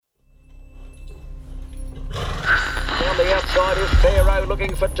inside is Pharaoh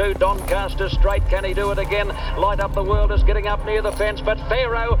looking for two. Doncaster straight. Can he do it again? Light Up the World is getting up near the fence, but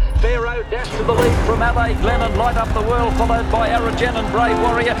Pharaoh dashed to the lead from Adelaide Glennon. Light Up the World followed by Aragen and Brave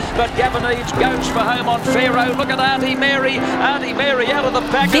Warrior, but Gavanese goes for home on Pharaoh. Look at Auntie Mary out of the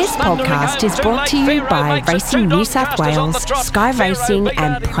pack. This podcast is brought to you by Racing New South Wales, Sky Racing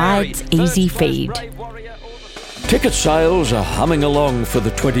and Pride's Easy Feed. Ticket sales are humming along for the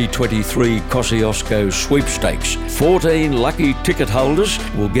 2023 Kosciuszko sweepstakes. 14 lucky ticket holders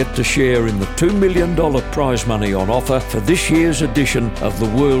will get to share in the $2 million prize money on offer for this year's edition of the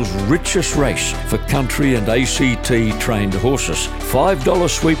world's richest race for country and ACT trained horses. $5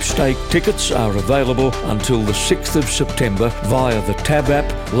 sweepstake tickets are available until the 6th of September via the Tab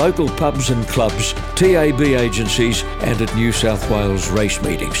app, local pubs and clubs, TAB agencies and at New South Wales race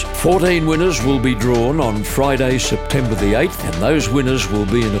meetings. 14 winners will be drawn on Friday, September the 8th, and those winners will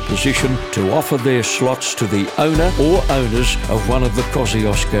be in a position to offer their slots to the owner or owners of one of the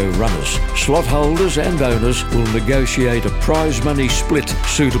Kosciuszko runners. Slot holders and owners will negotiate a prize money split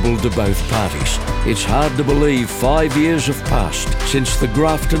suitable to both parties. It's hard to believe 5 years have passed since the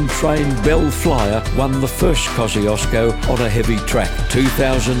Grafton trained Bell Flyer won the first Kosciuszko on a heavy track.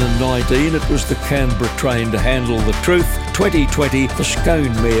 2019 it was the Canberra trained Handle the Truth. 2020 the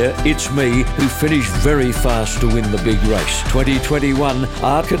Scone mare It's Me who finished very fast to win the big race. 2021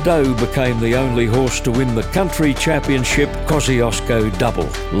 Arcadeau became the only horse to win the country championship Kosciuszko double.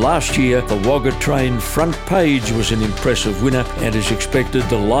 Last year the Wagga trained Front Page was an impressive winner and is expected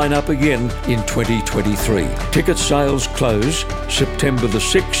to line up again in 2023. Ticket sales close September the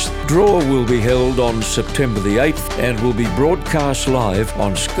 6th. Draw will be held on September the 8th and will be broadcast live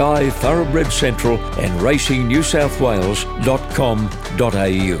on Sky Thoroughbred Central and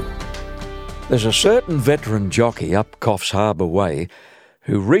racingnewsouthwales.com.au. There's a certain veteran jockey up Coffs Harbour Way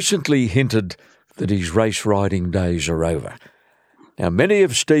who recently hinted that his race riding days are over. Now, many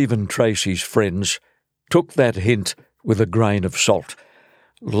of Stephen Traecey's friends took that hint with a grain of salt,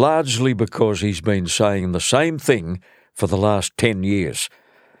 largely because he's been saying the same thing for the last 10 years.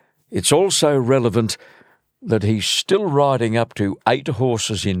 It's also relevant that he's still riding up to 8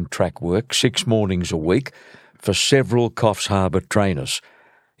 horses in track work 6 mornings a week for several Coffs Harbour trainers.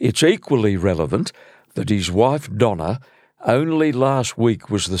 It's equally relevant that his wife Donna only last week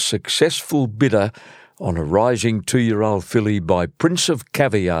was the successful bidder on a rising 2-year-old filly by Prince of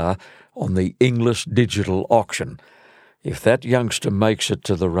Caviar on the English digital auction. If that youngster makes it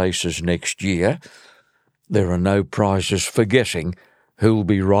to the races next year, there are no prizes for guessing who'll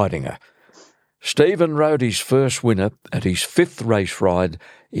be riding her. Stephen rode his first winner at his 5th race ride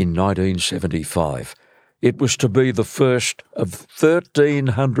in 1975. It was to be the first of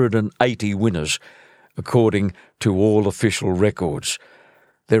 1,380 winners, according to all official records.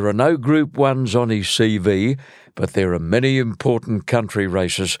 There are no Group 1s on his CV, but there are many important country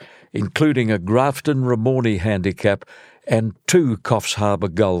races, including a Grafton Ramornie handicap and 2 Coffs Harbour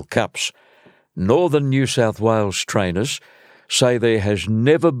Gold Cups. Northern New South Wales trainers say there has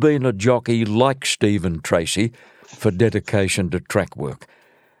never been a jockey like Stephen Traecey for dedication to track work.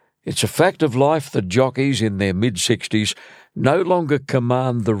 It's a fact of life that jockeys in their mid-60s no longer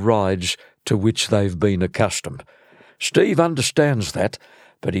command the rides to which they've been accustomed. Steve understands that,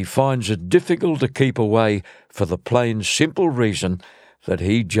 but he finds it difficult to keep away for the plain, simple reason that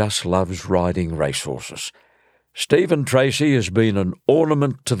he just loves riding racehorses. Stephen Traecey has been an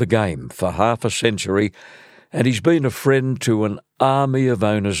ornament to the game for half a century, and he's been a friend to an army of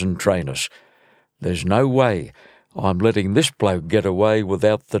owners and trainers. There's no way I'm letting this bloke get away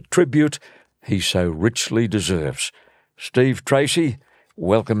without the tribute he so richly deserves. Steve Traecey,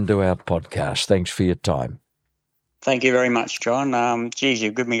 welcome to our podcast. Thanks for your time. Thank you very much, John. Geez,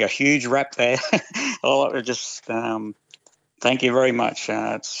 you've given me a huge rap there. Thank you very much.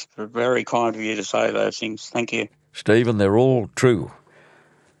 It's very kind of you to say those things. Thank you. Stephen, they're all true.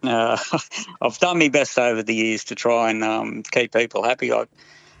 I've done my best over the years to try and keep people happy.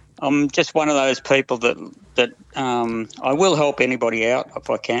 I'm just one of those people that I will help anybody out if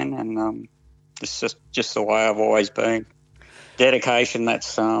I can, and it's just the way I've always been. Dedication,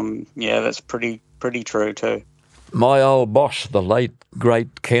 that's pretty true too. My old boss, the late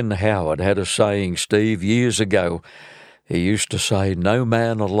great Ken Howard, had a saying, Steve, years ago. He used to say, "No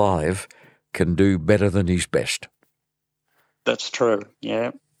man alive can do better than his best." That's true.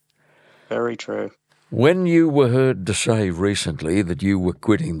 Yeah, very true. When you were heard to say recently that you were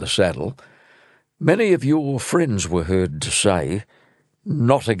quitting the saddle, many of your friends were heard to say,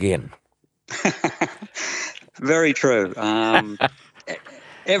 "Not again." Very true.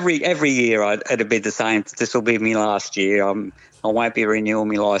 Every year it'd be the same. This will be my last year. I won't be renewing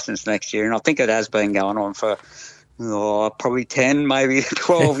my licence next year, and I think it has been going on for Probably 10, maybe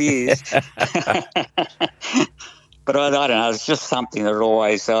 12 years. But I don't know. It's just something that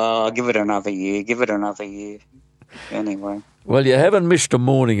always, give it another year. Anyway. Well, you haven't missed a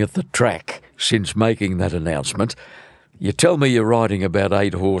morning at the track since making that announcement. You tell me you're riding about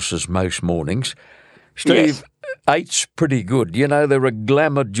 8 horses most mornings. Steve, Yes. 8's pretty good. You know, there are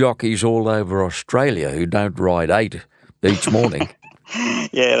glamour jockeys all over Australia who don't ride 8 each morning.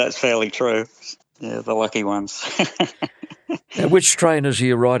 Yeah, that's fairly true. Yeah, the lucky ones. Now, which trainers are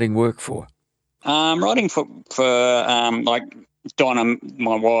you riding work for? Riding for like Donna,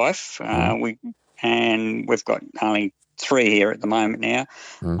 my wife. We've got only 3 here at the moment now.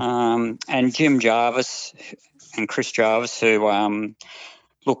 And Jim Jarvis and Chris Jarvis, who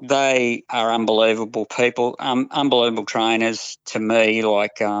look, they are unbelievable people, unbelievable trainers to me.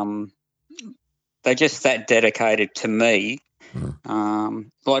 Like they're just that dedicated to me.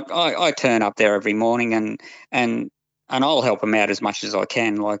 Like I turn up there every morning and I'll help them out as much as I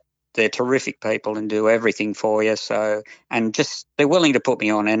can. Like they're terrific people and do everything for you. So, and just they're willing to put me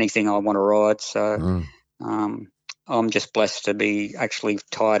on anything I want to ride. So I'm just blessed to be actually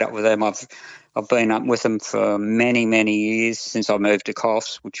tied up with them. I've been up with them for many, many years since I moved to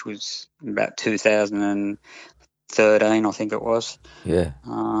Coffs, which was about 2013, I think it was. Yeah.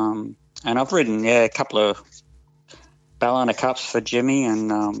 And I've ridden, a couple of Balmain Cups for Jimmy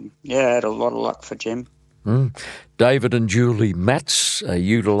and, had a lot of luck for Jim. David and Julie Matz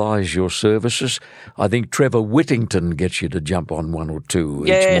utilise your services. I think Trevor Whittington gets you to jump on 1 or 2 each morning.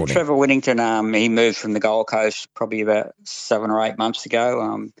 Yeah, Trevor Whittington, he moved from the Gold Coast probably about 7 or 8 months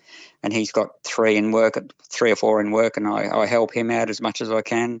ago, and he's got 3 or 4 in work, and I help him out as much as I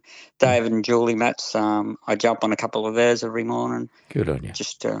can. David and Julie Matz, I jump on a couple of theirs every morning. Good on you.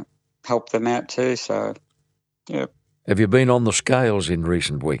 Just to help them out too, so, yeah. Have you been on the scales in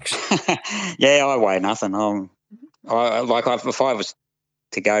recent weeks? Yeah, I weigh nothing. If I was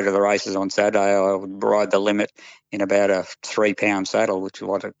to go to the races on Saturday, I would ride the limit in about a 3-pound saddle, which is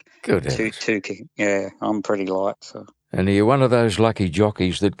what a Good. two. Yeah, I'm pretty light. So. And are you one of those lucky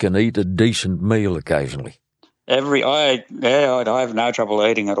jockeys that can eat a decent meal occasionally? I have no trouble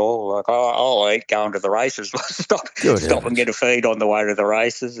eating at all. Like I'll eat going to the races. stop and get a feed on the way to the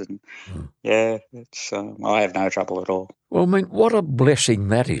races, and it's I have no trouble at all. Well, I mean, what a blessing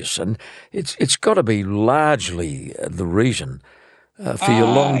that is, and it's got to be largely the reason for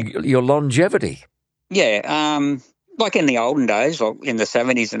your longevity. Yeah, like in the olden days, like in the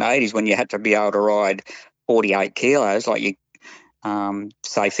 70s and 80s, when you had to be able to ride 48 kilos, like you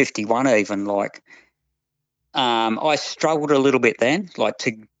say 51 even, like. I struggled a little bit then,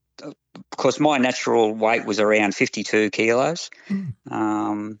 because my natural weight was around 52 kilos.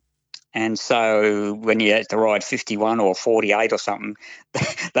 And so when you had to ride 51 or 48 or something,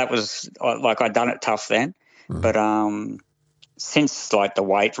 that was like I'd done it tough then. But since like the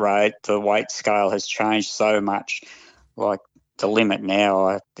weight scale has changed so much, like the limit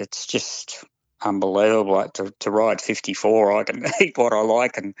now, it's just unbelievable. Like to ride 54, I can eat what I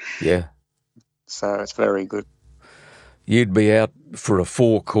like and so it's very good. You'd be out for a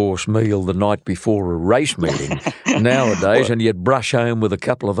 4-course meal the night before a race meeting nowadays, and you'd brush home with a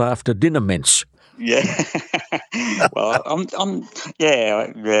couple of after-dinner mints. Yeah. Well, I'm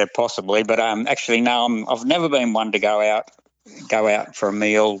possibly, but actually no, I've never been one to go out for a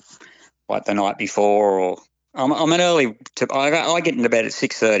meal like the night before, or I'm an early. I get into bed at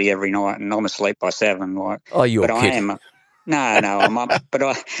 6:30 every night, and I'm asleep by 7. Like, oh, you're but kidding. I'm up, but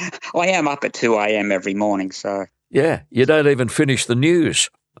I am up at 2 a.m. every morning. So yeah, you don't even finish the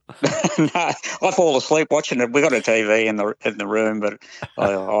news. No, I fall asleep watching it. We got a TV in the room, but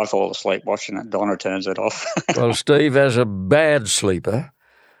I fall asleep watching it. Donna turns it off. Well, Steve, as a bad sleeper,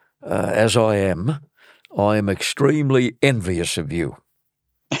 as I am extremely envious of you.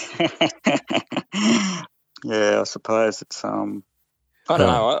 Yeah, I suppose it's I don't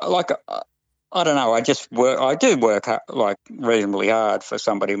know. I don't know. I just work. I do work like reasonably hard for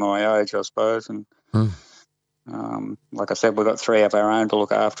somebody my age, I suppose. And like I said, we've got 3 of our own to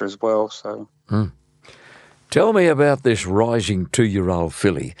look after as well. So, tell me about this rising 2-year-old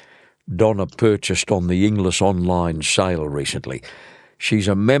filly Donna purchased on the Inglis online sale recently. She's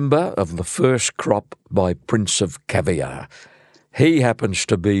a member of the first crop by Prince of Caviar. He happens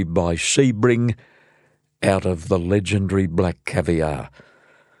to be by Sebring, out of the legendary Black Caviar.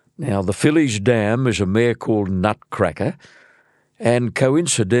 Now, the filly's dam is a mare called Nutcracker, and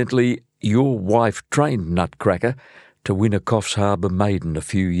coincidentally, your wife trained Nutcracker to win a Coffs Harbour maiden a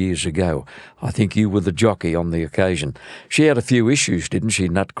few years ago. I think you were the jockey on the occasion. She had a few issues, didn't she,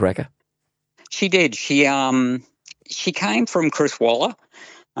 Nutcracker? She did. She came from Chris Waller.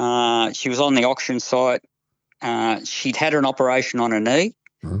 She was on the auction site she'd had an operation on her knee,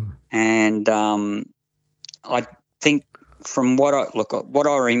 and I think from what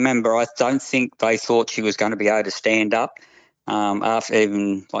I remember, I don't think they thought she was going to be able to stand up. After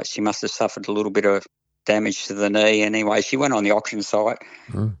she must have suffered a little bit of damage to the knee. Anyway, she went on the auction site,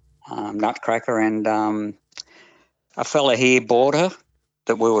 Nutcracker, and a fella here bought her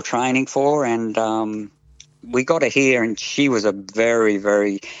that we were training for, and we got her here, and she was a very,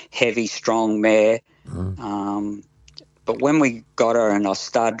 very heavy, strong mare. But when we got her and I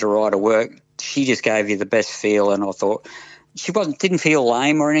started to ride her work, she just gave you the best feel, and I thought she didn't feel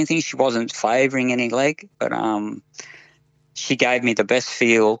lame or anything. She wasn't favouring any leg, but she gave me the best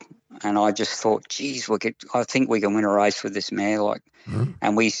feel, and I just thought, geez, I think we can win a race with this mare.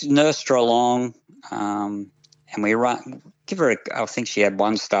 And we nursed her along, and we give her. I think she had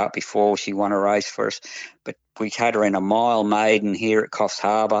one start before she won a race for us, but we had her in a mile maiden here at Coffs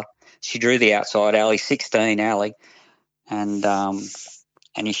Harbour. She drew the outside alley, 16 alley, and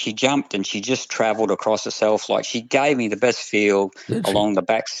she jumped and she just travelled across herself. Like, she gave me the best feel along the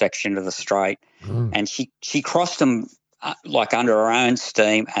back section of the straight, and she crossed them like under her own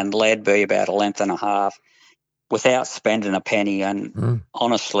steam and led me about a length and a half without spending a penny. And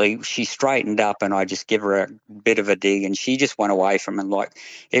honestly, she straightened up, and I just give her a bit of a dig, and she just went away from it like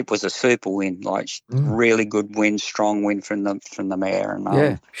it was a super win, like really good win, strong win from the mare.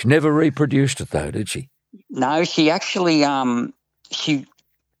 And she never reproduced it though, did she? No, she actually she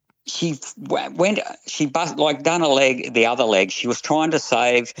done a leg, the other leg. She was trying to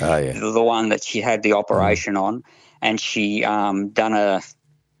save the one that she had the operation on, and she done a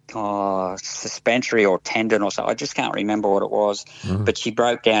suspensory or tendon or something. I just can't remember what it was, but she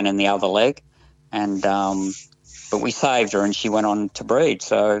broke down in the other leg, and but we saved her and she went on to breed.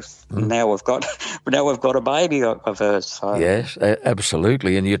 So now we've got a baby of hers. So. Yes,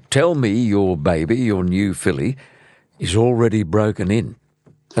 absolutely. And you tell me your baby, your new filly, is already broken in.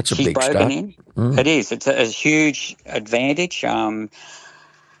 That's a big start. She's broken in. It is. It's a huge advantage. Donna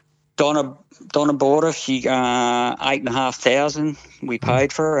bought her. She $8,500 we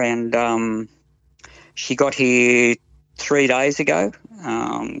paid for her, and she got here 3 days ago.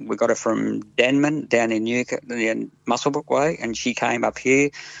 We got her from Denman down in Muswellbrook Way, and she came up here,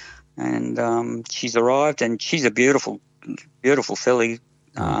 and she's arrived, and she's a beautiful, beautiful filly,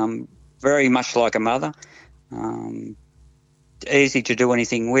 very much like a mother. Easy to do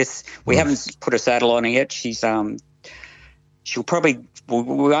anything with. We haven't put a saddle on her yet. She'll probably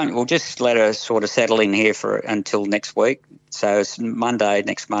we'll just let her sort of settle in here until next week. So it's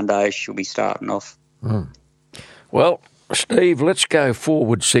next Monday she'll be starting off. Well, Steve, let's go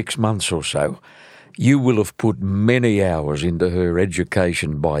forward 6 months or so. You will have put many hours into her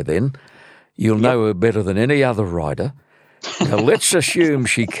education by then. You'll know her better than any other rider. Now let's assume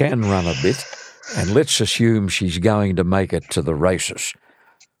she can run a bit, and let's assume she's going to make it to the races.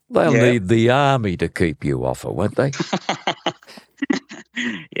 They'll need the army to keep you off her, won't they?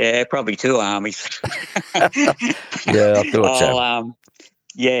 Yeah, probably 2 armies. Yeah, I thought so.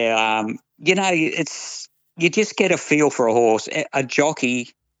 You just get a feel for a horse. A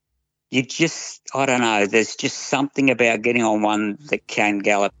jockey, I don't know, there's just something about getting on one that can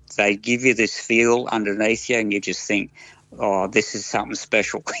gallop. They give you this feel underneath you, and you just think, oh, this is something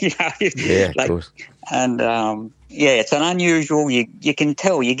special. Yeah, of course. And, it's an unusual, you can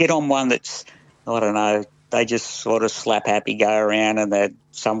tell, you get on one that's, I don't know, they just sort of slap happy, go around, and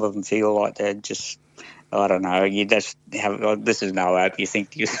some of them feel like they're just, I don't know, you just have, this is no hope, you think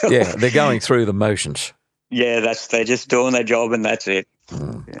to yourself. Yeah, they're going through the motions. Yeah, they're just doing their job, and that's it.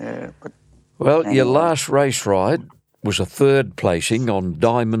 Yeah. Well, your last race ride was a 3rd placing on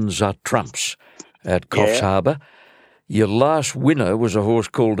Diamonds Are Trumps at Coffs Harbour. Your last winner was a horse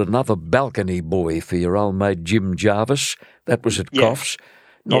called Anotherbalconyboy for your old mate Jim Jarvis. That was at Coffs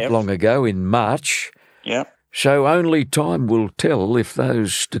not long ago in March. Yeah. So only time will tell if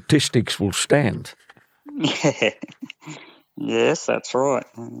those statistics will stand. Yeah. Yes, that's right.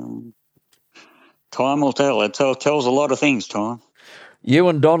 Time will tell. It tells a lot of things, time. You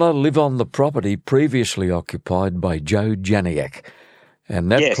and Donna live on the property previously occupied by Joe Janiak, and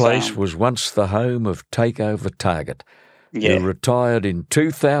that place was once the home of Takeover Target, who retired in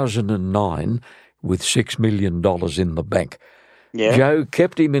 2009 with $6 million in the bank. Yeah. Joe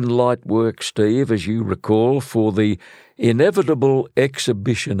kept him in light work, Steve, as you recall, for the inevitable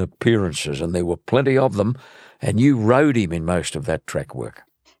exhibition appearances, and there were plenty of them, and you rode him in most of that track work.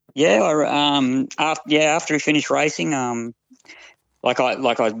 Yeah, after he finished racing, I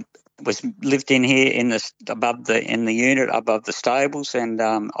lived in here in the unit above the stables, and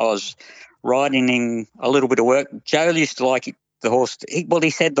I was riding in a little bit of work. Joe used to like the horse. He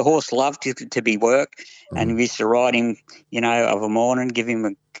said the horse loved to be worked, and we used to ride him, of a morning, give him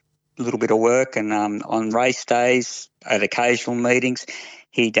a little bit of work, and on race days at occasional meetings,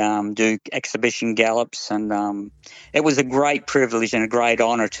 he'd do exhibition gallops, and it was a great privilege and a great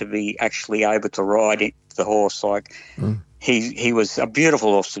honour to be actually able to ride the horse. He was a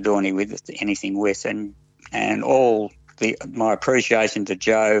beautiful horse to do anything with, and all my appreciation to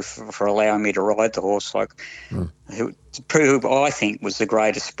Joe for allowing me to ride the horse, who I think was the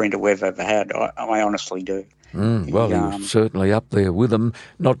greatest sprinter we've ever had. I honestly do. Well, he was certainly up there with them.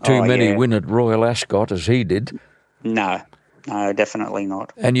 Not too many win at Royal Ascot as he did. No, definitely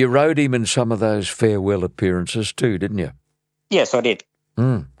not. And you rode him in some of those farewell appearances too, didn't you? Yes, I did.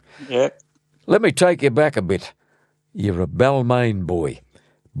 Yep. Let me take you back a bit. You're a Balmain boy,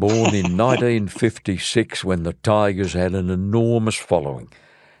 born in 1956 when the Tigers had an enormous following.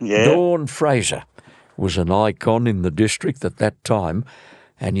 Yeah. Dawn Fraser was an icon in the district at that time,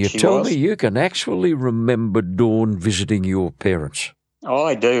 and you tell me you can actually remember Dawn visiting your parents. Oh,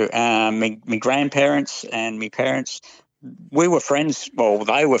 I do. My grandparents and my parents, we were friends. Well,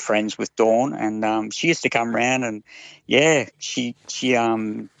 they were friends with Dawn, and she used to come round, and she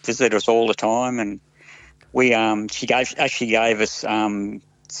visited us all the time, and she gave us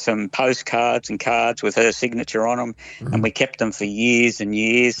some postcards and cards with her signature on them, and we kept them for years and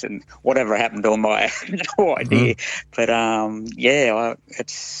years. And whatever happened to them, I have no idea. But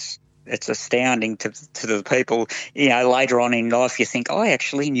it's astounding to the people. Later on in life, you think, I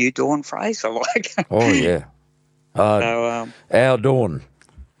actually knew Dawn Fraser. Oh yeah, our Dawn.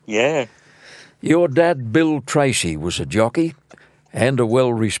 Yeah. Your dad, Bill Traecey, was a jockey and a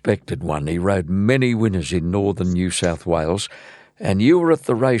well-respected one. He rode many winners in northern New South Wales, and you were at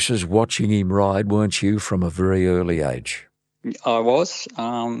the races watching him ride, weren't you, from a very early age? I was.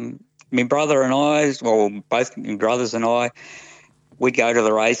 My brother and I, both my brothers and I, we'd go to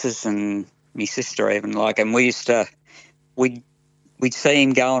the races, and my sister even, and we used to, we'd see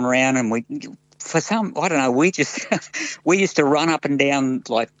him going around, and we used to run up and down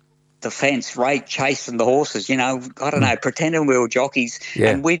the fence, chasing the horses, pretending we were jockeys,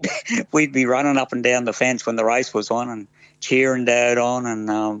 and we'd be running up and down the fence when the race was on and cheering Dad on,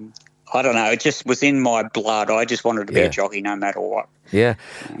 and it just was in my blood. I just wanted to be a jockey no matter what. Yeah.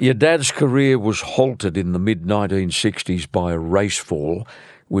 Your dad's career was halted in the mid-1960s by a race fall,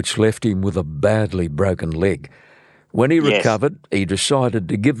 which left him with a badly broken leg. When he recovered, he decided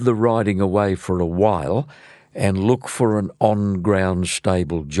to give the riding away for a while and look for an on-ground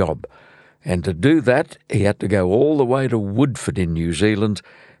stable job. And to do that, he had to go all the way to Woodford in New Zealand,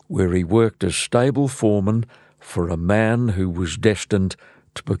 where he worked as stable foreman for a man who was destined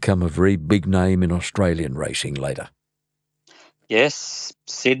to become a very big name in Australian racing later. Yes,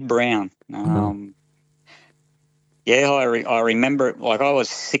 Sid Brown. I remember it. I was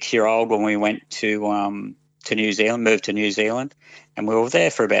 6-year-old when we went to New Zealand, moved to New Zealand, and we were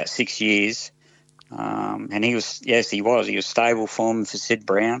there for about 6 years. And he was stable foreman for Sid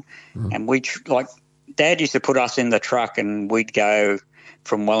Brown. And Dad used to put us in the truck, and we'd go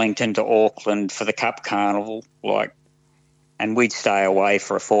from Wellington to Auckland for the Cup Carnival, and we'd stay away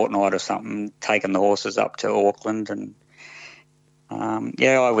for a fortnight or something, taking the horses up to Auckland. And I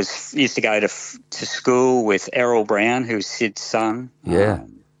used to go to school with Errol Brown, who's Sid's son. Yeah.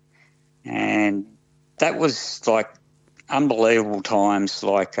 And that was unbelievable times.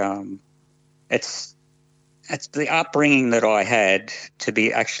 It's the upbringing that I had to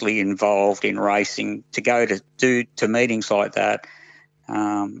be actually involved in racing, to go to meetings like that.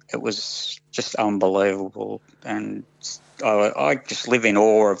 It was just unbelievable, and I just live in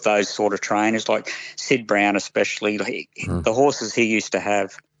awe of those sort of trainers, like Sid Brown especially. The horses he used to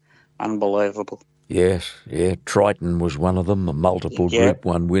have, unbelievable. Yes, Triton was one of them, a multiple Group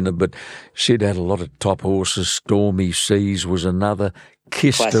 1 winner, but Sid had a lot of top horses. Stormy Seas was another.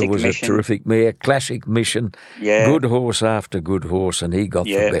 Kister Classic was Mission. A terrific mare. Classic Mission. Yeah. Good horse after good horse, and he got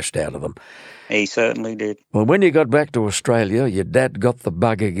the best out of them. He certainly did. Well, when you got back to Australia, your dad got the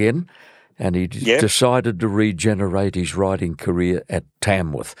bug again, and he decided to regenerate his riding career at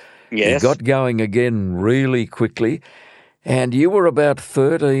Tamworth. Yes. He got going again really quickly, and you were about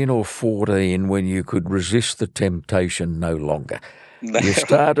 13 or 14 when you could resist the temptation no longer. You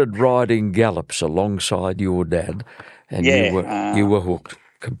started riding gallops alongside your dad, and you were hooked,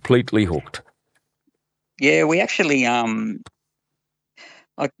 completely hooked. Yeah, we actually, I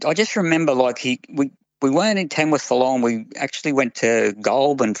just remember we weren't in Tamworth for long. We actually went to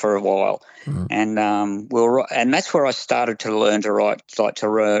Goulburn for a while, and and that's where I started to learn to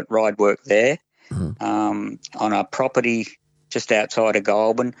ride work there, on a property just outside of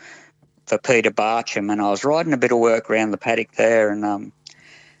Goulburn. for Peter Barcham, and I was riding a bit of work around the paddock there, and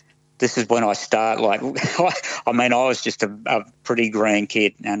this is when I start. Like, I mean, I was just a pretty green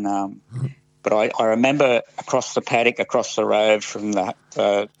kid, and but I remember across the paddock, across the road from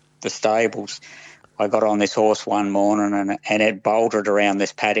the stables, I got on this horse one morning and it bolted around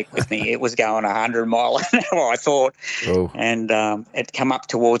this paddock with me. It was going 100 miles an hour, I thought. Oh. And it come up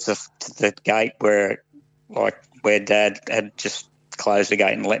towards the gate where Dad had just closed the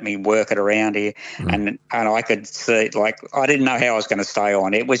gate and let me work it around here. And I could see, like, I didn't know how I was going to stay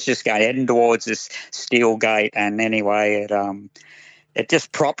on. It was just heading towards this steel gate. And anyway, it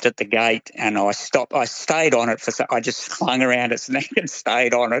just propped at the gate, and I stopped. I stayed on it I just clung around its neck and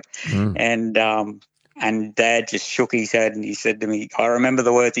stayed on it. And Dad just shook his head and he said to me, I remember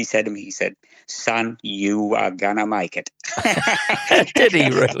the words he said to me. He said, "Son, you are gonna make it." Did he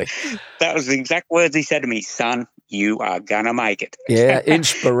really? That was the exact words he said to me. "Son, you are gonna make it." Yeah,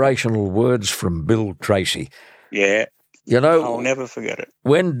 inspirational words from Bill Traecey. Yeah. You know, I'll never forget it.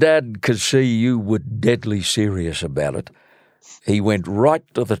 When Dad could see you were deadly serious about it, he went right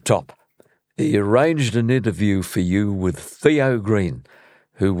to the top. He arranged an interview for you with Theo Green,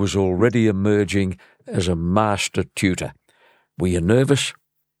 who was already emerging as a master tutor. Were you nervous?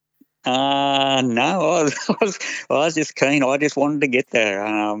 No, I was just keen. I just wanted to get there.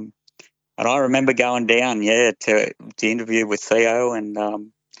 And I remember going down, to interview with Theo,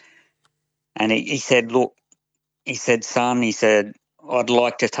 and he said, "Look," he said, "Son," he said, "I'd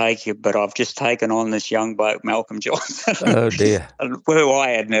like to take you, but I've just taken on this young bloke, Malcolm Johnson." Oh, dear. Who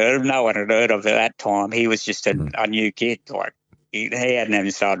I hadn't heard of. No one had heard of at that time. He was just a new kid. Like, he hadn't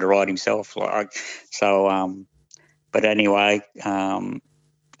even started to ride himself. But anyway,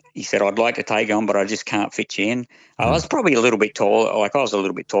 he said, "I'd like to take you on, but I just can't fit you in." I was probably a little bit taller. Like, I was a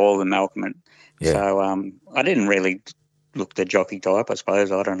little bit taller than Malcolm. So I didn't really look the jockey type, I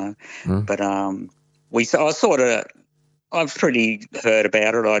suppose. I don't know. But I've pretty heard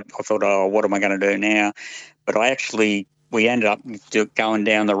about it. I thought, oh, what am I going to do now? But we ended up going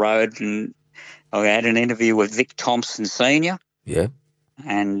down the road, and I had an interview with Vic Thompson Sr. Yeah.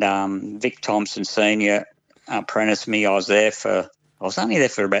 And Vic Thompson Sr. apprenticed me. I was only there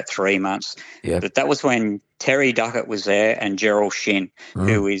for about 3 months. Yeah. But that was when Terry Duckett was there and Gerald Shin,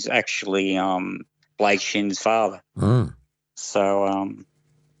 who is actually Blake Shin's father. So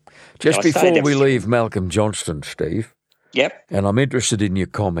just before we leave Malcolm Johnston, Steve. Yep. And I'm interested in your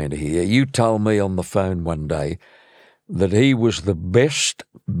comment here. You told me on the phone one day that he was the best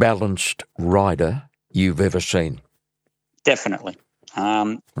balanced rider you've ever seen. Definitely.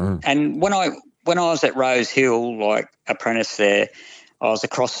 And when I was at Rosehill, like apprentice there, I was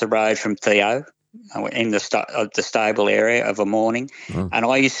across the road from Theo in the stable area of a morning, and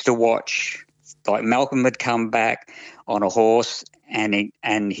I used to watch, like, Malcolm would come back on a horse, and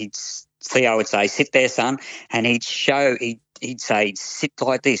Theo would say, "Sit there, son," and he'd say, "Sit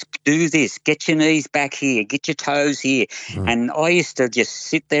like this, do this, get your knees back here, get your toes here." And I used to just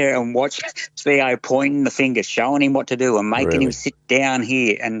sit there and watch Theo pointing the finger, showing him what to do and making him sit down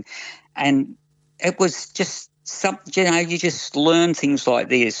here. And it was just something, you just learn things like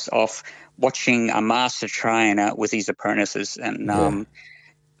this off watching a master trainer with his apprentices. And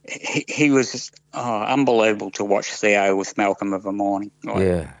he was unbelievable to watch Theo with Malcolm of a morning.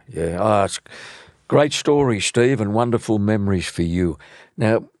 Yeah. Oh, it's great story, Steve, and wonderful memories for you.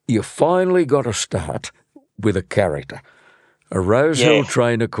 Now, you finally got a start with a character, a Rosehill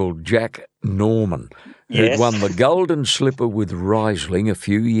trainer called Jack Norman, who'd won the Golden Slipper with Riesling a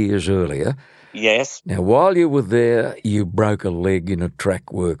few years earlier. Yes. Now, while you were there, you broke a leg in a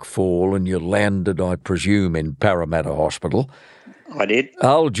trackwork fall and you landed, I presume, in Parramatta Hospital. I did.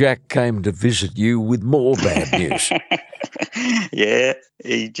 Old Jack came to visit you with more bad news. Yeah,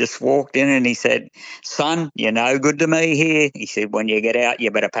 he just walked in and he said, "Son, you're no good to me here." He said, "When you get out, you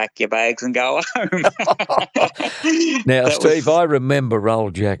better pack your bags and go home." Now, Steve, I remember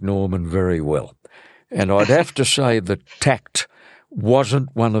old Jack Norman very well, and I'd have to say that tact wasn't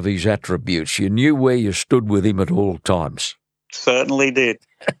one of his attributes. You knew where you stood with him at all times. Certainly did.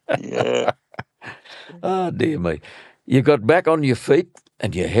 Yeah. Oh, dear me. You got back on your feet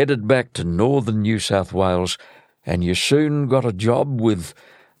and you headed back to northern New South Wales, and you soon got a job with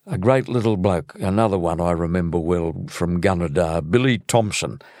a great little bloke, another one I remember well from Gunnedah, Bill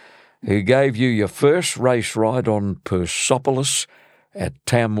Thompson, who gave you your first race ride on Persepolis at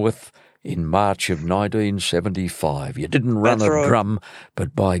Tamworth in March of 1975. You didn't run a drum,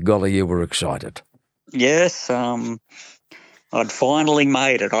 but by golly, you were excited. Yes. I'd finally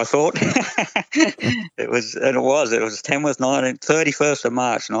made it, I thought. It was Tamworth, 31st of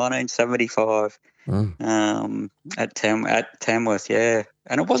March, 1975, at Tamworth, yeah.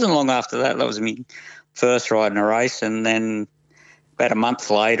 And it wasn't long after that. That was my first ride in a race, and then about a month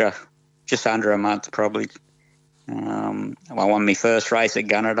later, just under a month probably, I won my first race at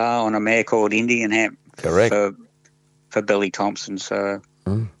Gunnedah on a mare called Indian Hemp. Correct. For Billy Thompson, so,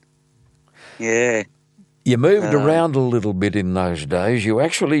 yeah. You moved around a little bit in those days. You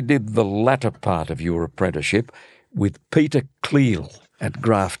actually did the latter part of your apprenticeship with Peter Cleal at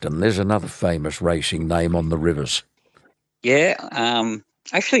Grafton. There's another famous racing name on the rivers. Yeah,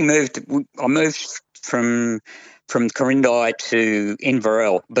 actually I moved from Corindai to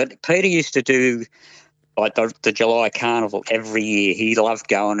Inverell, but Peter used to do like the July Carnival every year. He loved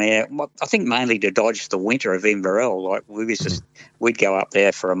going there. I think mainly to dodge the winter of Inverell. Like we'd go up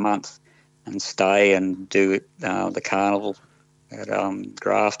there for a month and stay and do the carnival at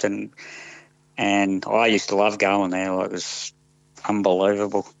Grafton, and I used to love going there. Like, it was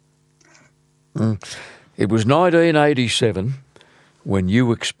unbelievable. It was 1987 when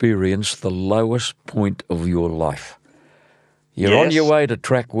you experienced the lowest point of your life. You're on your way to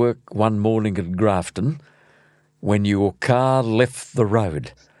track work one morning at Grafton when your car left the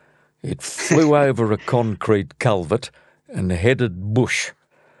road. It flew over a concrete culvert and headed bush.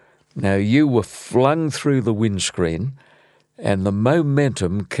 Now, you were flung through the windscreen and the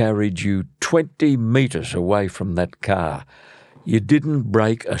momentum carried you 20 metres away from that car. You didn't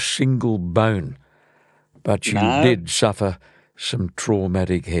break a single bone, but you did suffer some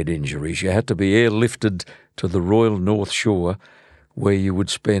traumatic head injuries. You had to be airlifted to the Royal North Shore, where you would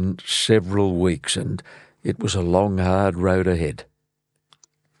spend several weeks, and it was a long, hard road ahead.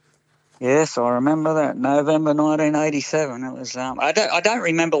 Yes, I remember that. November 1987. It was. I don't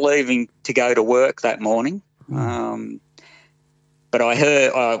remember leaving to go to work that morning, but I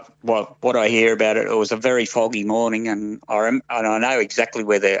heard what I hear about it. It was a very foggy morning, and I know exactly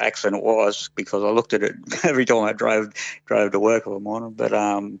where the accident was because I looked at it every time I drove to work in the morning. But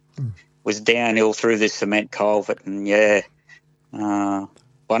was downhill through this cement culvert, and a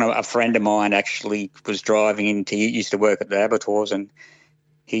friend of mine actually was driving into. He used to work at the abattoirs, and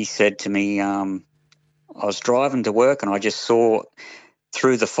he said to me, I was driving to work and I just saw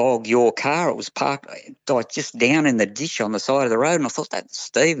through the fog your car. It was parked like just down in the ditch on the side of the road, and I thought that's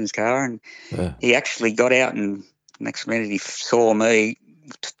Stephen's car. And he actually got out, and next minute he saw me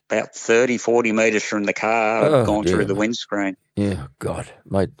about 30, 40 metres from the car, gone through the windscreen. Yeah, God,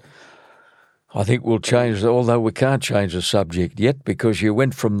 mate. I think we'll change, although we can't change the subject yet, because you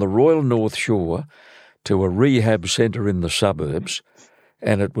went from the Royal North Shore to a rehab centre in the suburbs,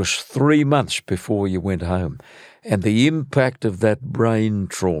 and it was 3 months before you went home. And the impact of that brain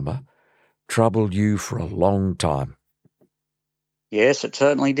trauma troubled you for a long time. Yes, it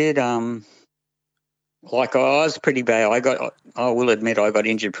certainly did. Like, I was pretty bad. I will admit I got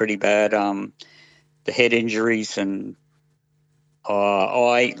injured pretty bad. The head injuries and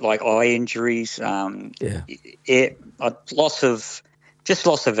eye injuries. Loss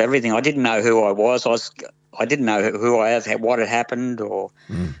of everything. I didn't know who I was. I didn't know who I was, what had happened, or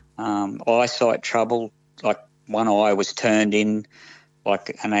eyesight trouble. Like, one eye was turned in,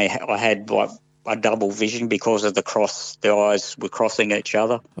 and I had a double vision because of the eyes were crossing each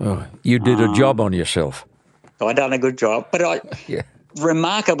other. Oh, you did a job on yourself. I done a good job, but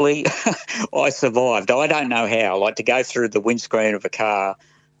remarkably, I survived. I don't know how. Like, to go through the windscreen of a car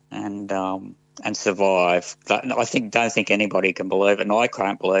and survive. Don't think anybody can believe it, and I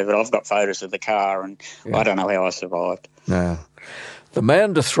can't believe it. I've got photos of the car, and I don't know how I survived. No. The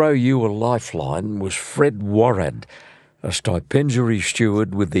man to throw you a lifeline was Fred Warrad, a stipendiary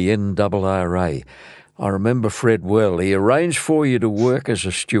steward with the NRRA. I remember Fred well. He arranged for you to work as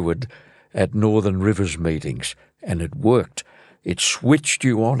a steward at Northern Rivers meetings, and it worked. It switched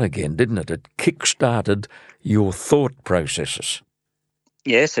you on again, didn't it? It kick-started your thought processes.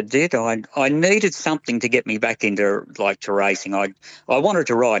 Yes, it did. I needed something to get me back into to racing. I wanted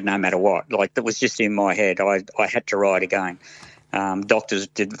to ride no matter what. Like, that was just in my head. I had to ride again. Doctors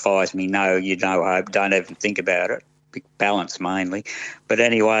did advise me, no, no hope, don't even think about it. Balance mainly. But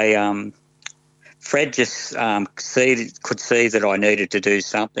anyway, Fred just could see that I needed to do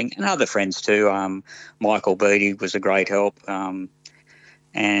something, and other friends too. Michael Beattie was a great help.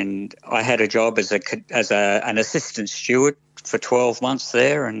 And I had a job as an assistant steward for 12 months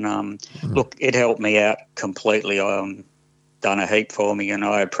there, and look, it helped me out completely. Done a heap for me, and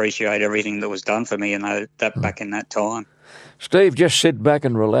I appreciate everything that was done for me back in that time. Steve, just sit back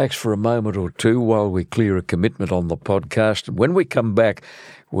and relax for a moment or two while we clear a commitment on the podcast. And when we come back,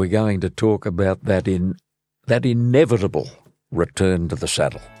 we're going to talk about that inevitable return to the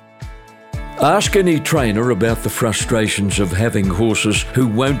saddle. Ask any trainer about the frustrations of having horses who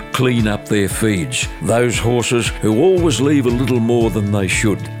won't clean up their feeds. Those horses who always leave a little more than they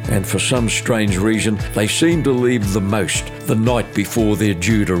should. And for some strange reason, they seem to leave the most the night before they're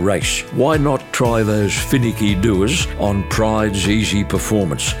due to race. Why not try those finicky doers on Pride's Easy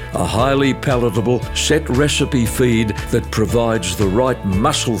Performance, a highly palatable set recipe feed that provides the right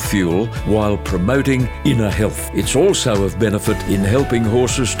muscle fuel while promoting inner health. It's also of benefit in helping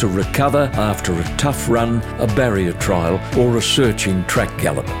horses to recover after a tough run, a barrier trial, or a searching track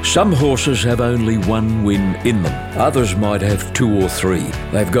gallop. Some horses have only one win in them. Others might have 2 or 3.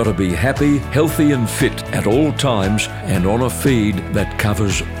 They've got to be happy, healthy and fit at all times and on a feed that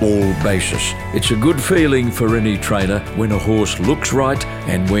covers all bases. It's a good feeling for any trainer when a horse looks right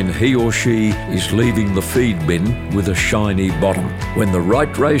and when he or she is leaving the feed bin with a shiny bottom. When the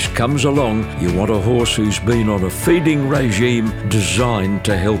right race comes along, you want a horse who's been on a feeding regime designed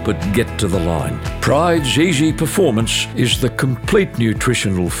to help it get to the line. Pride's Easy Performance is the complete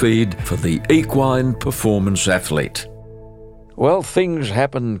nutritional feed for the equine performance athlete. Well, things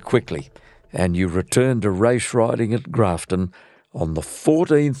happen quickly, and you return to race riding at Grafton on the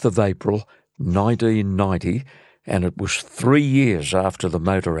 14th of April 1990, and it was 3 years after the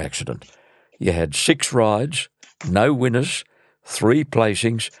motor accident. You had 6 rides, no winners, 3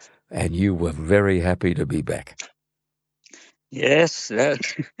 placings, and you were very happy to be back. Yes,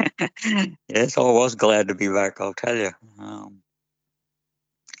 yes, I was glad to be back, I'll tell you.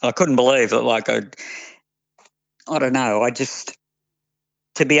 I couldn't believe it. Like, I don't know,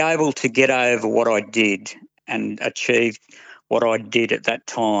 to be able to get over what I did and achieve what I did at that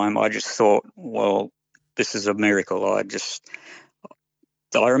time, I just thought, well, this is a miracle. I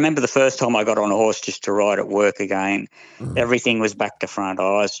remember the first time I got on a horse just to ride at work again, everything was back to front.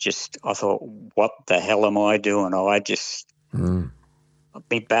 I thought, what the hell am I doing?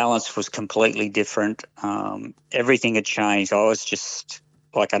 My balance was completely different. Everything had changed. I was just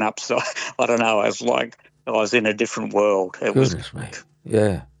like an upside. I don't know. I was in a different world. Goodness me.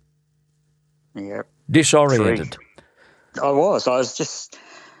 Yeah. Yeah. Disoriented. I was just,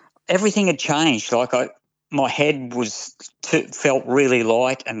 everything had changed. Like my head felt really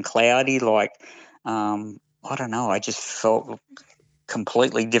light and cloudy. Like, I don't know. I just felt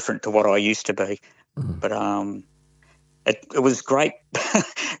completely different to what I used to be. But it was great,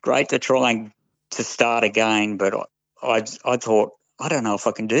 great to try and to start again. But I thought, I don't know if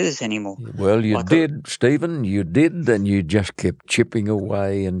I can do this anymore. Well, you did, Stephen. You did, and you just kept chipping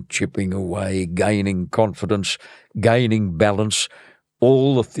away, gaining confidence, gaining balance,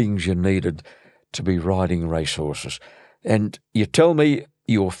 all the things you needed to be riding racehorses. And you tell me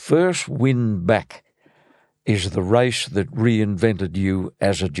your first win back is the race that reinvented you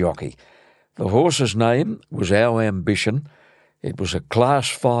as a jockey. The horse's name was Our Ambition. It was a Class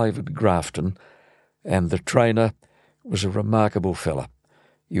 5 at Grafton, and the trainer was a remarkable fella.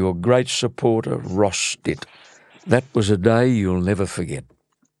 Your great supporter, Ross Stitt. That was a day you'll never forget.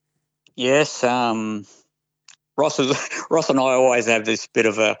 Yes, Ross and I always have this bit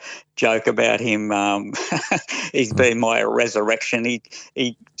of a joke about him. He's been my resurrection.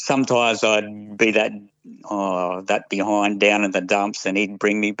 He sometimes I'd be that behind down in the dumps, and he'd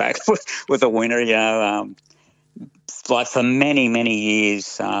bring me back with a winner. You know, like for many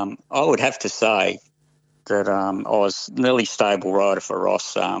years, I would have to say that I was nearly stable rider for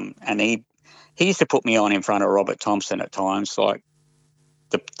Ross, and he used to put me on in front of Robert Thompson at times. Like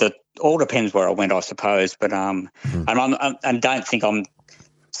the all depends where I went, I suppose. But and don't think I'm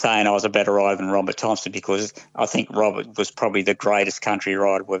saying I was a better rider than Robert Thompson, because I think Robert was probably the greatest country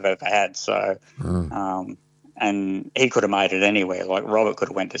rider we've ever had. So, and he could have made it anywhere. Like Robert could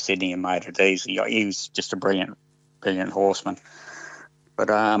have went to Sydney and made it easy. He was just a brilliant horseman. But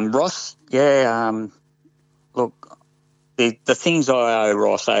Ross, look, the things I owe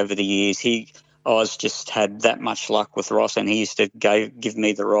Ross over the years, I just had that much luck with Ross, and he used to give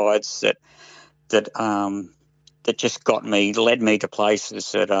me the rides that just led me to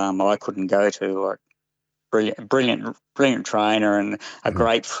places that I couldn't go to. Like brilliant trainer and a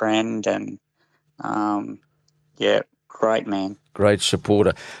great friend, and great man. Great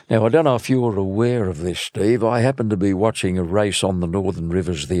supporter. Now, I don't know if you're aware of this, Steve. I happened to be watching a race on the Northern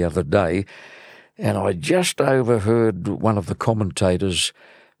Rivers the other day, and I just overheard one of the commentators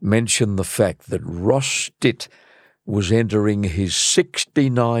mention the fact that Ross Stitt was entering his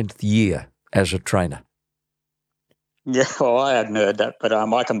 69th year as a trainer. Yeah, well, I hadn't heard that, but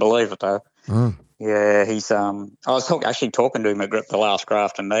I can believe it though. Yeah, he's. I was actually talking to him at the last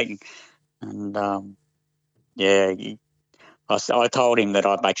Grafton meeting, and I told him that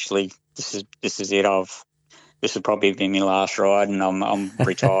I've actually this is it. this will probably be my last ride, and I'm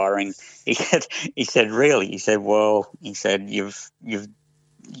retiring. He said, really? He said, well, he said, you've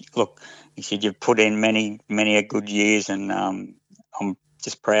look, he said, you've put in many a good years, and I'm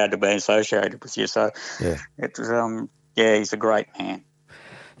just proud to be associated with you. So it was he's a great man.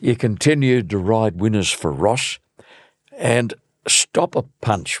 You continued to ride winners for Ross, and Stopper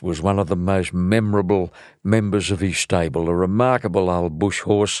Punch was one of the most memorable members of his stable, a remarkable old bush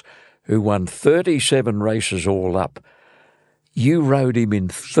horse who won 37 races all up. You rode him in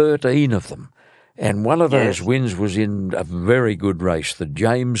 13 of them, and one of those wins was in a very good race, the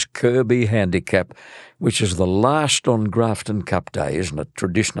James Kirby Handicap, which is the last on Grafton Cup Day, isn't it,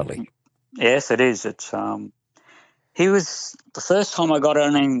 traditionally? Yes, it is. It's he was, the first time I got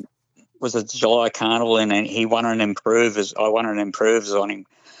on him was at July Carnival, and he won an Improvers. I won an Improvers on him,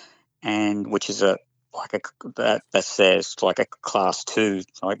 and which is that says like a class 2,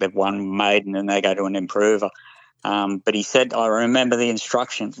 like they've won maiden and they go to an Improver. But he said, I remember the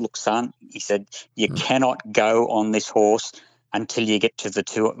instructions. Look, son, he said, you cannot go on this horse until you get to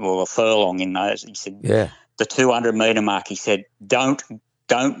a furlong in those. He said, the 200 metre mark. He said, don't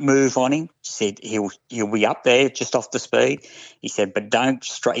move on him. He said, he'll be up there just off the speed. He said, but don't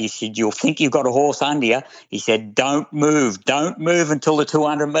straight. He said, you'll think you've got a horse under you. He said, don't move until the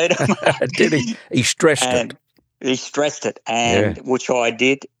 200 metre mark. Did he? He stressed it. He stressed it, and which I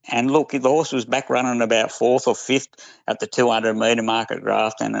did. And look, the horse was back running about 4th or 5th at the 200 metre mark at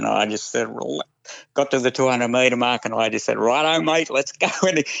Grafton, and I just said, got to the 200 metre mark, and I just said, righto, mate, let's go.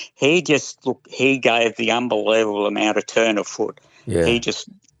 And he gave the unbelievable amount of turn of foot. Yeah. He just,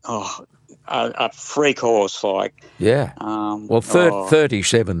 a freak horse, like. Yeah.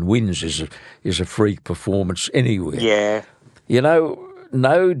 37 wins is a freak performance anywhere. Yeah. You know,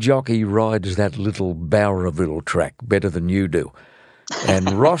 no jockey rides that little Bowerville track better than you do. And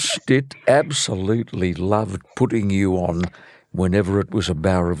Ross Stitt absolutely loved putting you on whenever it was a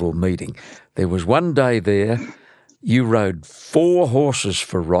Bowerville meeting. There was one day there, you rode 4 horses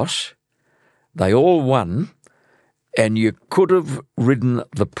for Ross. They all won, and you could have ridden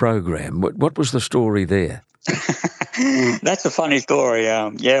the program. What was the story there? That's a funny story.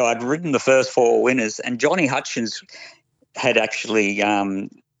 I'd ridden the first 4 winners, and Johnny Hutchins had actually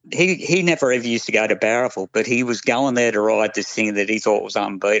he never ever used to go to Bowerville, but he was going there to ride this thing that he thought was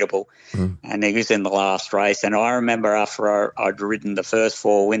unbeatable, and he was in the last race. And I remember after I'd ridden the first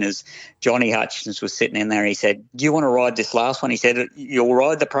 4 winners, Johnny Hutchins was sitting in there. He said, do you want to ride this last one? He said, you'll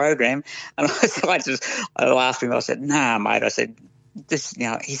ride the program. And I laughed at him. I said, nah, mate. I said, he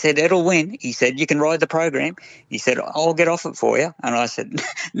said, it'll win. He said, you can ride the program. He said, I'll get off it for you. And I said,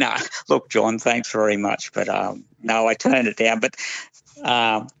 nah, look, John, thanks very much. But no, I turned it down. But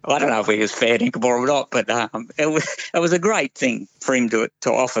I don't know if he was fair dinkum or not, but it was a great thing for him to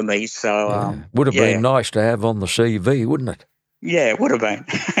offer me. So would have been nice to have on the CV, wouldn't it? Yeah, it would have been.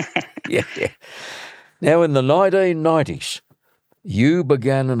 Yeah. Now, in the 1990s, you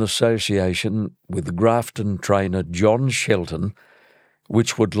began an association with the Grafton trainer John Shelton,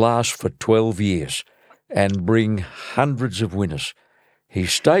 which would last for 12 years and bring hundreds of winners.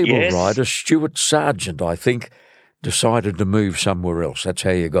 His stable rider, Stuart Sargent, I think, decided to move somewhere else. That's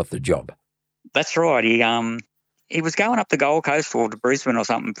how you got the job. That's right. He was going up the Gold Coast or to Brisbane or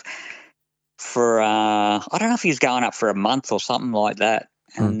something for I don't know if he was going up for a month or something like that.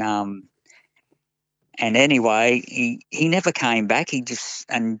 And anyway, he never came back. He just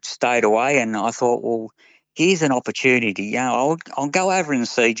stayed away. And I thought, well, here's an opportunity. You know, I'll go over and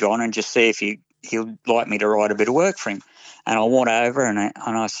see John and just see if he'll like me to write a bit of work for him. And I went over and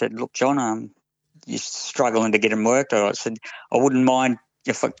I said, look, John, you're struggling to get him worked. I said, I wouldn't mind.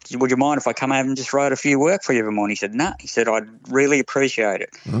 Would you mind if I come over and just write a few work for you every morning? He said, no. He said, I'd really appreciate it.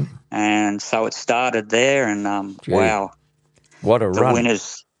 And so it started there. And wow, what a run! The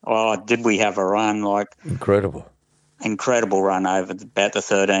winners. Oh, did we have a run? Like incredible run over about the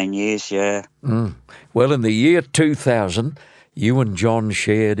 13 years, yeah. Well, in the year 2000, you and John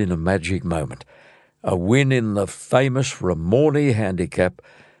shared in a magic moment, a win in the famous Ramornie Handicap,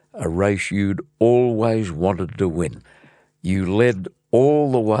 a race you'd always wanted to win. You led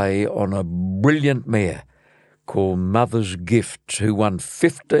all the way on a brilliant mare called Mother's Gift, who won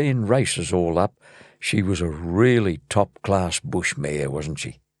 15 races all up. She was a really top-class bush mare, wasn't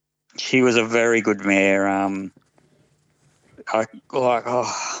she? She was a very good mare.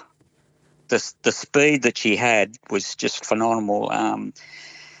 The speed that she had was just phenomenal. And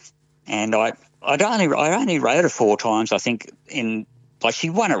I only rode her 4 times. I think she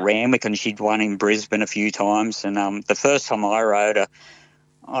won at Randwick and she'd won in Brisbane a few times. And the first time I rode her,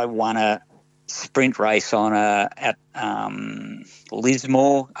 I won her sprint race on at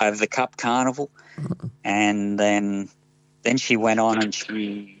Lismore over the Cup Carnival, and then she went on and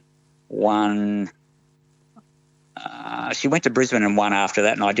she won. She went to Brisbane and won after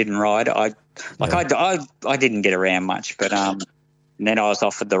that, and I didn't ride. I didn't get around much, but and then I was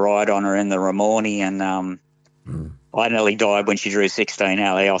offered the ride on her in the Ramornie, and I nearly died when she drew 16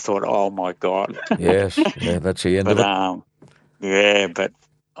 alley. I thought, oh my God. Yes, yeah, that's the end of it. Yeah, but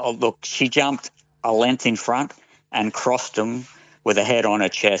look, she jumped a length in front and crossed them with a head on her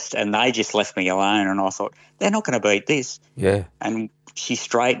chest, and they just left me alone. And I thought, they're not going to beat this. Yeah. And she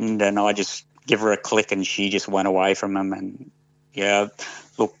straightened, and I just give her a click, and she just went away from them. And yeah,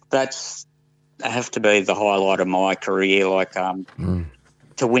 look, that have to be the highlight of my career. Like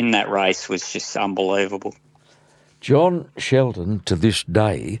to win that race was just unbelievable. John Shelton, to this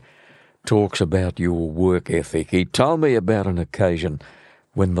day, talks about your work ethic. He told me about an occasion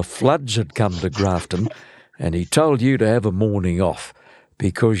when the floods had come to Grafton, and he told you to have a morning off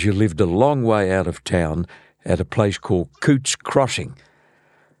because you lived a long way out of town at a place called Coots Crossing.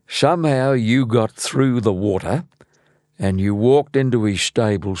 Somehow you got through the water and you walked into his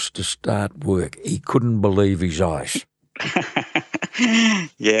stables to start work. He couldn't believe his eyes.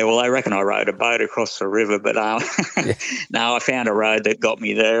 Yeah, well, I reckon I rode a boat across the river, but no, I found a road that got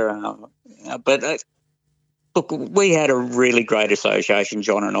me there. But look, we had a really great association,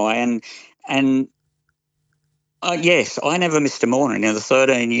 John and I, and yes, I never missed a morning. In the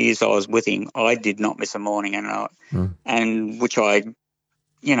 13 years I was with him, I did not miss a morning, and which I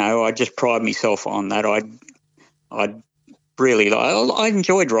just pride myself on that. I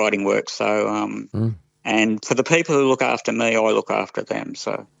enjoyed riding work, so and for the people who look after me, I look after them.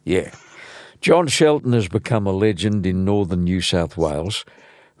 So yeah, John Shelton has become a legend in northern New South Wales,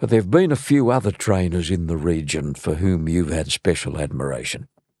 but there have been a few other trainers in the region for whom you've had special admiration.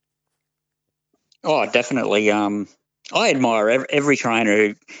 Oh, definitely. I admire every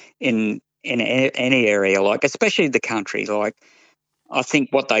trainer in any area, like especially the country. Like I think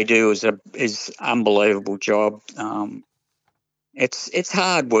what they do is unbelievable job. It's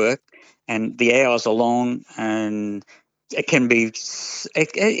hard work, and the hours are long, and it can be.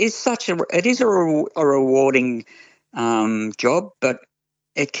 It is a rewarding job, but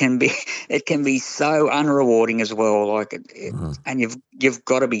it can be so unrewarding as well. Like and you've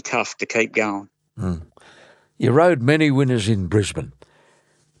got to be tough to keep going. You rode many winners in Brisbane,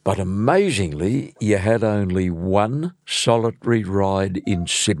 but amazingly you had only one solitary ride in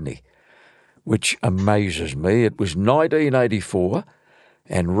Sydney, which amazes me. It was 1984,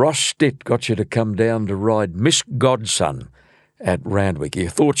 and Ross Stitt got you to come down to ride Miss Godson at Randwick. You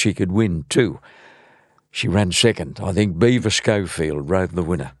thought she could win too. She ran second. I think Beaver Schofield rode the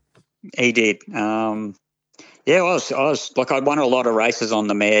winner. He did. Yeah, I was like, I won a lot of races on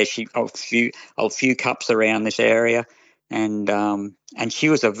the mare. A few cups around this area, and she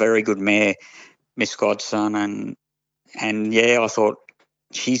was a very good mare, Miss Godson, and yeah, I thought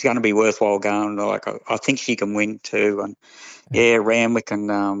she's going to be worthwhile going. Like I think she can win too, and yeah, Randwick and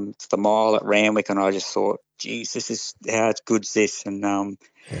the mile at Randwick, and I just thought, geez, this is how good's this, and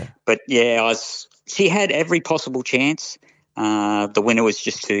but yeah, she had every possible chance. The winner was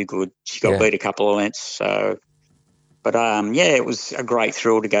just too good. She got beat a couple of lengths, so. But, it was a great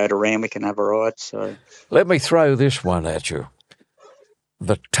thrill to go to Randwick and have a ride. So let me throw this one at you.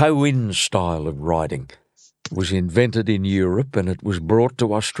 The toe-in style of riding was invented in Europe, and it was brought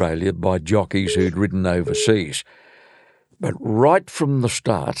to Australia by jockeys who'd ridden overseas. But right from the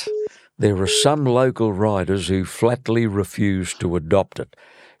start, there are some local riders who flatly refused to adopt it.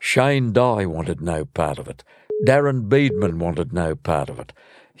 Shane Dye wanted no part of it. Darren Beedman wanted no part of it.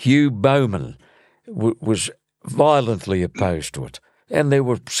 Hugh Bowman was violently opposed to it, and there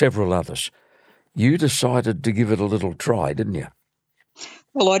were several others. You decided to give it a little try, didn't you?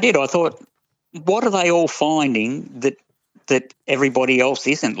 Well, I did. I thought, what are they all finding that everybody else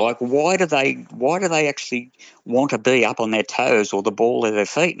isn't? Like, why do they actually want to be up on their toes or the ball of their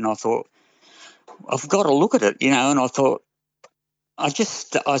feet? And I thought, I've got to look at it, and I thought, I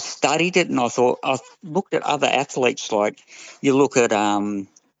studied it, and I thought, I looked at other athletes, like you look at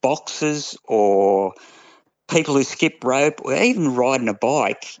boxers or people who skip rope or even riding a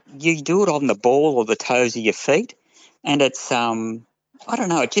bike, you do it on the ball or the toes of your feet, and it's I don't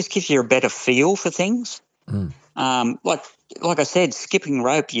know, it just gives you a better feel for things. Like I said, skipping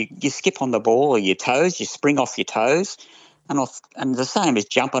rope, you skip on the ball or your toes, you spring off your toes, and the same as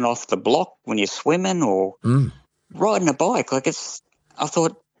jumping off the block when you're swimming or riding a bike. Like I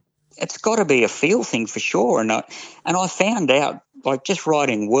thought it's got to be a feel thing for sure, and I found out. Like just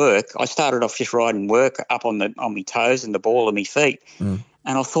riding work, I started off just riding work up on my toes and the ball of my feet. And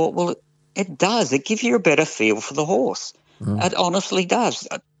I thought, well, It does. It gives you a better feel for the horse. It honestly does.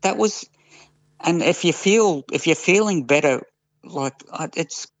 And if you're feeling better, like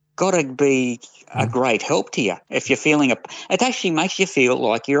it's got to be a great help to you. If you're feeling it actually makes you feel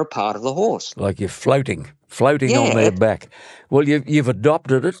like you're a part of the horse, like you're floating on their back. Well, you've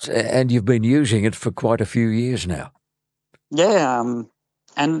adopted it and you've been using it for quite a few years now. Yeah,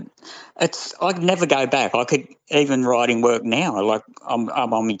 and I'd never go back. I could even riding work now. Like I'm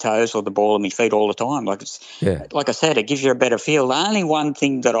on my toes or the ball of my feet all the time. Like like I said, it gives you a better feel. The only one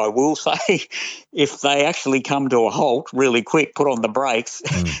thing that I will say, if they actually come to a halt really quick, put on the brakes,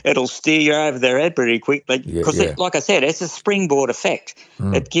 it'll steer you over their head pretty quick. Because, like I said, it's a springboard effect.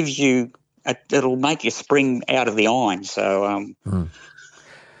 It gives you, it'll make you spring out of the iron. So.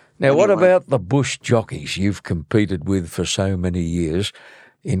 Now, what about the bush jockeys you've competed with for so many years,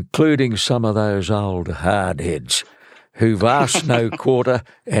 including some of those old hardheads who've asked no quarter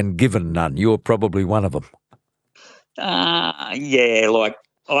and given none? You're probably one of them. Yeah, like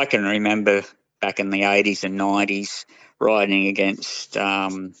I can remember back in the 80s and 90s riding against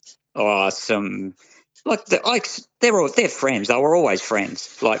some they're friends. They were always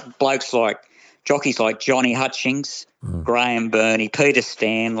friends. Like blokes like jockeys like Johnny Hutchings, Graham Burney, Peter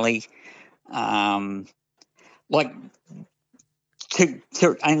Stanley, and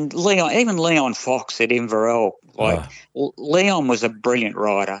Leon, even Leon Fox at Inverell. Leon was a brilliant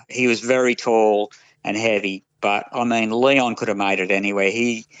rider. He was very tall and heavy, but I mean, Leon could have made it anywhere.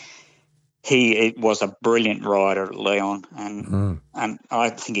 He was a brilliant rider, Leon, and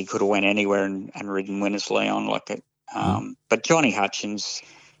I think he could have went anywhere and ridden winners, Leon, like it. But Johnny Hutchins,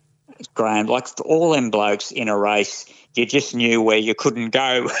 Graham, like all them blokes in a race, you just knew where you couldn't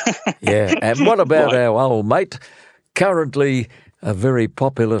go. Yeah, and what about our old mate, currently a very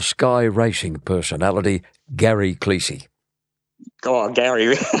popular Sky racing personality, Gary Cleese? Oh,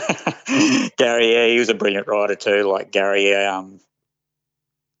 Gary. Gary, yeah, he was a brilliant rider too. Like Gary,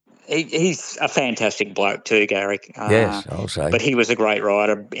 he's a fantastic bloke too, Gary. Yes, I'll say. But he was a great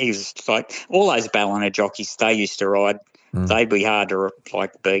rider. He's like all those Balmain jockeys they used to ride. They'd be hard to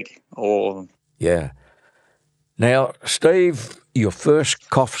beat, all of them. Yeah. Now, Steve, your first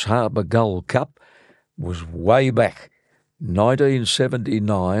Coffs Harbour Cup was way back,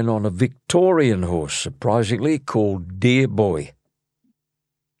 1979, on a Victorian horse, surprisingly, called Dear Boy.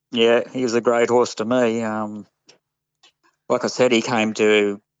 Yeah, he was a great horse to me. Like I said, he came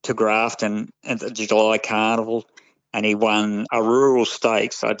to Grafton at the July Carnival, and he won a rural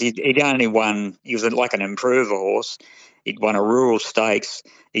stakes. He was like an improver horse. He'd won a rural stakes.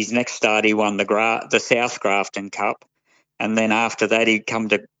 His next start, he won the South Grafton Cup. And then after that, he'd come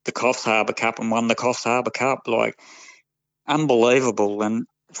to the Coffs Harbour Cup and won the Coffs Harbour Cup. Like, unbelievable. And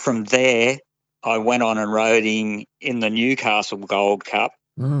from there, I went on and rode him in the Newcastle Gold Cup.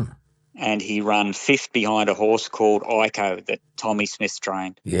 And he ran fifth behind a horse called Ico that Tommy Smith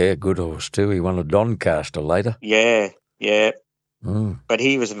trained. Yeah, good horse too. He won a Doncaster later. Yeah. But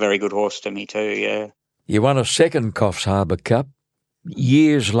he was a very good horse to me too, yeah. You won a second Coffs Harbour Cup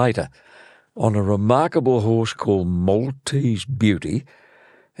years later on a remarkable horse called Maltese Beauty.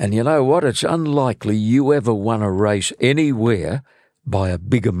 And you know what? It's unlikely you ever won a race anywhere by a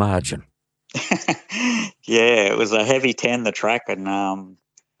bigger margin. Yeah, it was a heavy 10, the track, and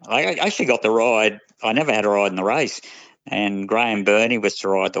I actually got the ride. I never had a ride in the race, and Graham Burney was to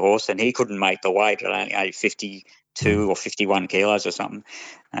ride the horse, and he couldn't make the weight at only 52 or 51 kilos or something.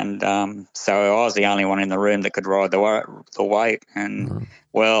 And so I was the only one in the room that could ride the weight. And,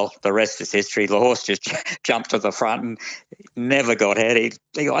 well, the rest is history. The horse just jumped to the front and never got ahead.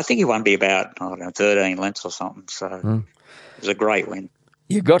 I think he won by about, 13 lengths or something. So it was a great win.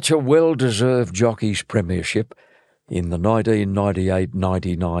 You got your well-deserved Jockey's Premiership in the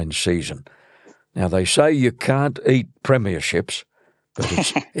 1998-99 season. Now, they say you can't eat premierships,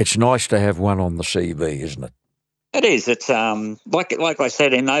 but it's nice to have one on the CV, isn't it? It is. It's like I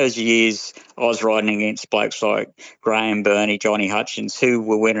said, in those years, I was riding against blokes like Graham Burney, Johnny Hutchins, who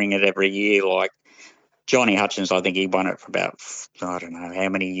were winning it every year. Like Johnny Hutchins, I think he won it for about, I don't know how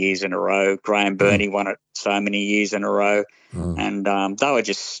many years in a row. Graham Burney won it so many years in a row. And they were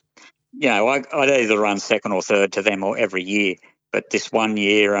just, I'd either run second or third to them every year. But this one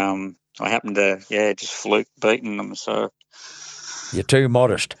year, I happened to, just fluke beating them. So you're too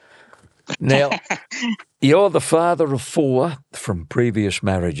modest. Now, you're the father of 4 from previous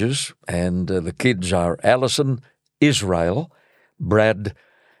marriages, and the kids are Alison, Israel, Brad,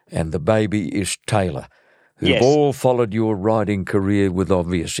 and the baby is Taylor, who've all followed your riding career with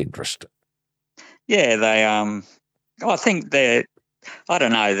obvious interest. Yeah, they, I think they're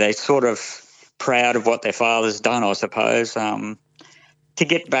sort of proud of what their father's done, I suppose. to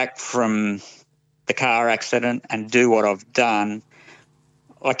get back from the car accident and do what I've done,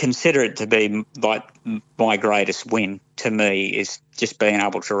 I consider it to be like my greatest win to me is just being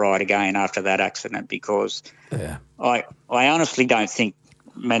able to ride again after that accident, because I honestly don't think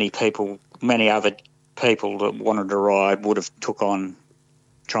many other people that wanted to ride would have took on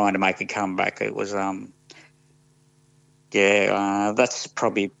trying to make a comeback. It was, that's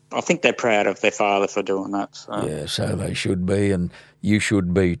probably, I think they're proud of their father for doing that. So. Yeah, so they should be, and you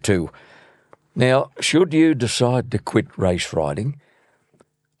should be too. Now, should you decide to quit race riding,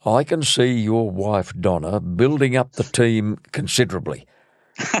 I can see your wife, Donna, building up the team considerably.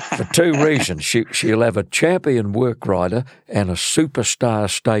 For two reasons. She'll have a champion work rider and a superstar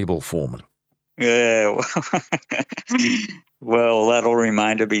stable foreman. Yeah, well, that'll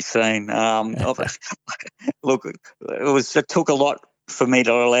remain to be seen. Look, it took a lot for me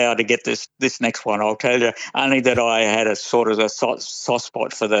to allow to get this next one. I'll tell you, only that I had a sort of a soft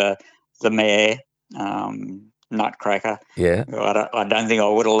spot for the mare, Nutcracker. Yeah, I don't think I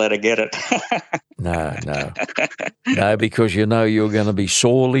would have let her get it. No, because you know you're going to be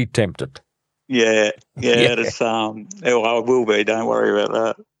sorely tempted. Yeah. It's, I will be. Don't worry about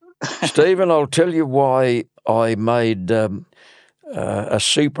that. Stephen, I'll tell you why I made a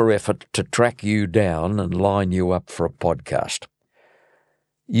super effort to track you down and line you up for a podcast.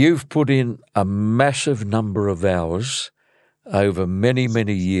 You've put in a massive number of hours over many,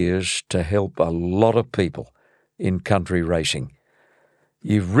 many years to help a lot of people in country racing.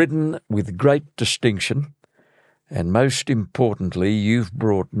 You've ridden with great distinction, and most importantly, you've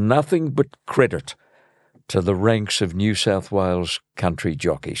brought nothing but credit to the ranks of New South Wales country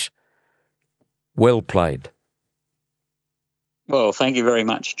jockeys. Well played. Well, thank you very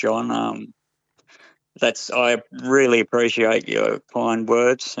much, John. I really appreciate your kind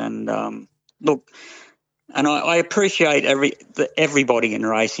words, and look, and I appreciate everybody in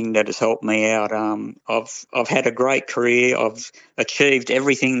racing that has helped me out. I've had a great career. I've achieved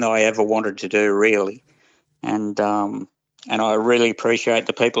everything that I ever wanted to do, really, and I really appreciate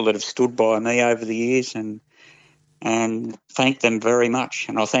the people that have stood by me over the years, and thank them very much.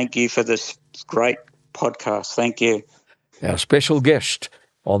 And I thank you for this great podcast. Thank you. Our special guest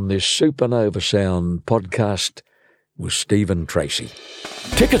on this Supernova Sound podcast was Stephen Traecey.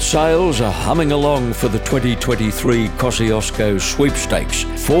 Ticket sales are humming along for the 2023 Kosciuszko Sweepstakes.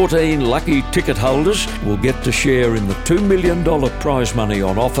 14 lucky ticket holders will get to share in the $2 million prize money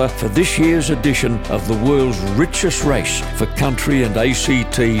on offer for this year's edition of the world's richest race for country and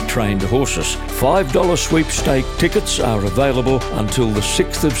ACT trained horses. $5 sweepstake tickets are available until the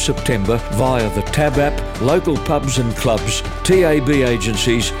 6th of September via the Tab app, local pubs and clubs, TAB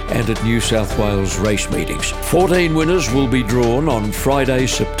agencies and at New South Wales race meetings. 14 winners will be drawn on Friday,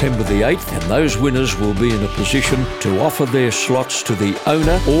 September the 8th, and those winners will be in a position to offer their slots to the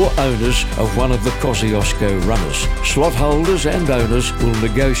owner or owners of one of the Kosciuszko runners. Slot holders and owners will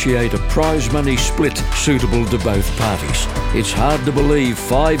negotiate a prize money split suitable to both parties. It's hard to believe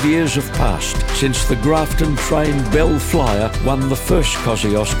 5 years have passed since the Grafton trained Bell Flyer won the first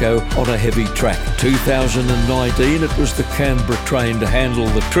Kosciuszko on a heavy track. 2019 it was the Canberra trained Handle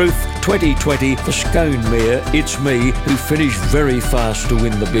the Truth. 2020 the Scone mare It's Me, who finished very fast to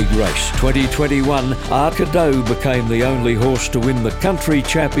win the big race. 2021 Arcadeau became the only horse to win the country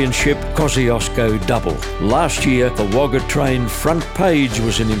championship Kosciuszko double. Last year the Wagga trained Front Page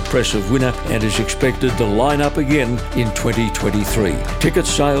was an impressive winner and is expected to line up again in 2023. Ticket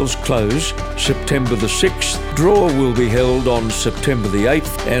sales close September the 6th. Draw will be held on September the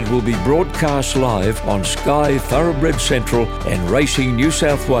 8th and will be broadcast live on Sky Thoroughbred Central and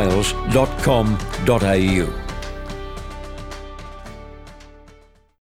racingnewsouthwales.com.au.